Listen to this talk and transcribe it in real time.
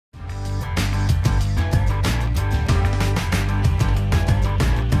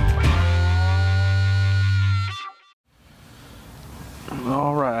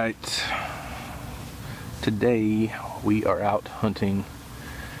Alright, today we are out hunting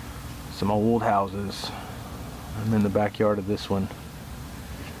some old houses. I'm in the backyard of this one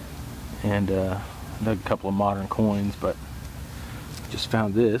and dug a couple of modern coins, but just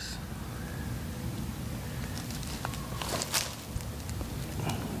found this.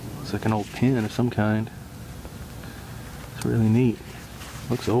 Looks like an old pen of some kind. It's really neat.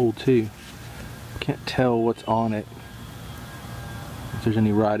 Looks old too. Can't tell what's on it, if there's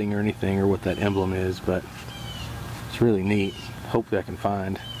any writing or anything, or what that emblem is, but it's really neat. Hopefully I can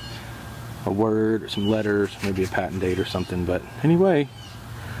find a word or some letters, maybe a patent date or something. But anyway,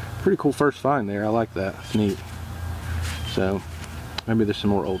 pretty cool first find there. I like that. It's neat. So maybe there's some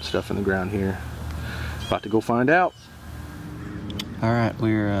more old stuff in the ground here. About to go find out. Alright,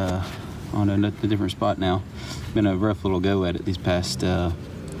 we're on a different spot now. Been a rough little go at it these past I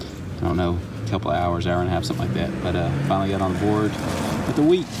don't know, couple of hours, hour and a half, something like that. But finally got on the board with the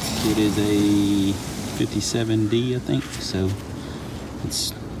wheat. It is a 57D, I think, so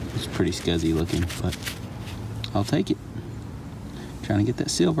it's pretty scuzzy looking, but I'll take it. Trying to get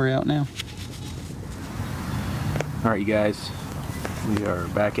that silver out now. Alright, you guys, we are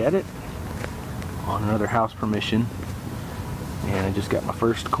back at it on another house permission, and I just got my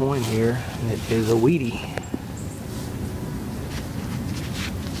first coin here, and it is a Wheatie.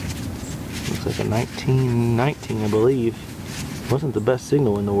 Looks like a 1919, I believe. Wasn't the best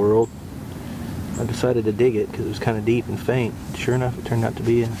signal in the world. I decided to dig it because it was kind of deep and faint. Sure enough, it turned out to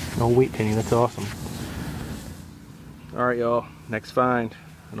be an old wheat penny. That's awesome. Alright, y'all, next find,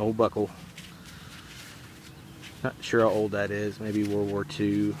 an old buckle. Not sure how old that is, maybe World War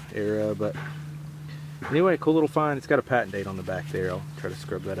II era, but anyway, cool little find. It's got a patent date on the back there. I'll try to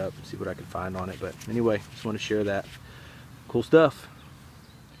scrub that up and see what I can find on it, but anyway, just want to share that. Cool stuff.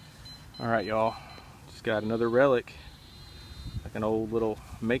 Alright, y'all, just got another relic, like an old little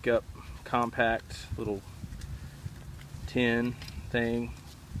makeup compact little tin thing.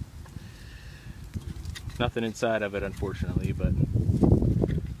 Nothing inside of it, unfortunately, but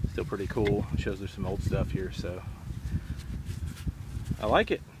still pretty cool. It shows there's some old stuff here, so I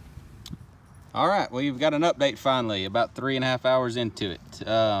like it. Alright, well, you've got an update finally, about 3.5 hours into it.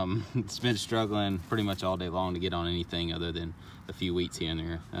 It's been struggling pretty much all day long to get on anything other than a few wheats here and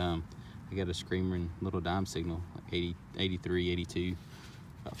there. I got a screaming little dime signal, like 80, 83, 82,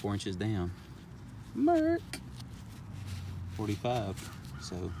 about 4 inches down. Merc! 45,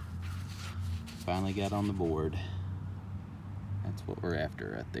 so finally got on the board. That's what we're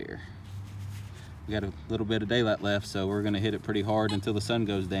after right there. We got a little bit of daylight left, so we're gonna hit it pretty hard until the sun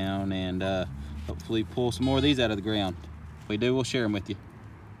goes down and hopefully pull some more of these out of the ground. If we do, we'll share them with you.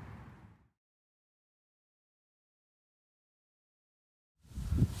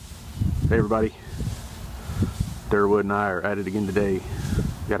 Hey everybody, Durwood and I are at it again today.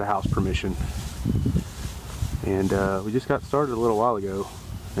 We got a house permission, and we just got started a little while ago,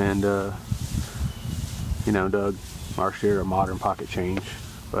 and you know, dug our share of modern pocket change,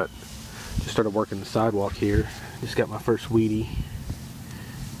 but just started working the sidewalk here. Just got my first Wheatie.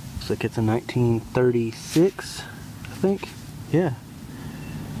 Looks like it's a 1936, I think. Yeah,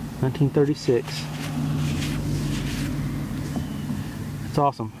 1936. It's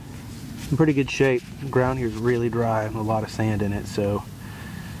awesome. In pretty good shape. The ground here is really dry and a lot of sand in it, so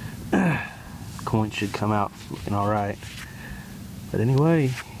coin should come out looking alright. But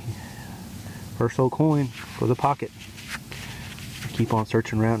anyway, first old coin for the pocket. Keep on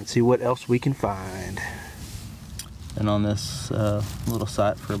searching around and see what else we can find. Been on this little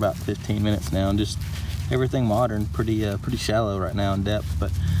site for about 15 minutes now, and just everything modern, pretty shallow right now in depth,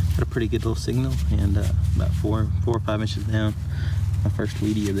 but got a pretty good little signal, and about 4 or 5 inches down. My first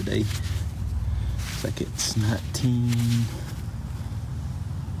Wheatie of the day. Looks like it's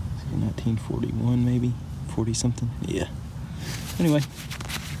 1941 maybe, 40 something. Yeah. Anyway,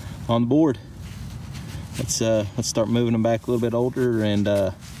 on the board. Let's start moving them back a little bit older and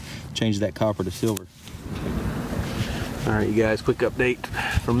change that copper to silver. All right, you guys, quick update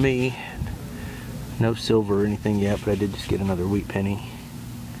from me. No silver or anything yet, but I did just get another wheat penny,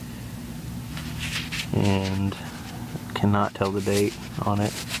 and cannot tell the date on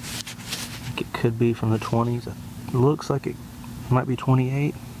it. I think it could be from the 20s. It looks like it might be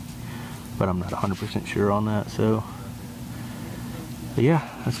 28, but I'm not 100% sure on that. So, but yeah,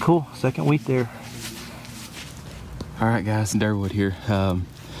 that's cool. Second wheat there. Alright guys, Durwood here.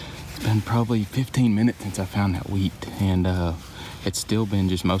 It's been probably 15 minutes since I found that wheat, and it's still been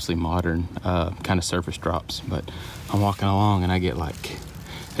just mostly modern, kind of surface drops, but I'm walking along and I get like,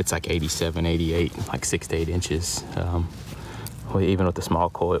 it's like 87, 88, like 6 to 8 inches. Well, even with the small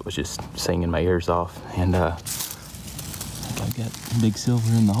coil, it was just singing my ears off, and I I got big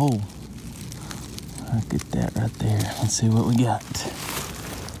silver in the hole. Look at that right there. Let's see what we got.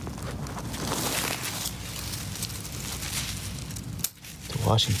 To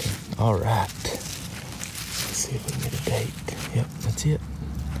Washington. All right. Let's see if we can get a date. Yep, that's it.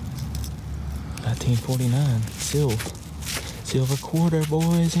 1949. Silver quarter,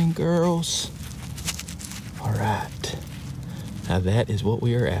 boys and girls. All right. Now that is what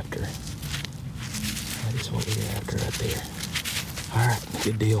we are after. That is what we are after right there. All right,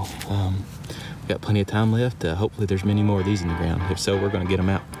 good deal. We got plenty of time left. Hopefully there's many more of these in the ground. If so, we're gonna get them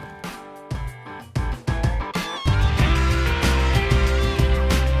out.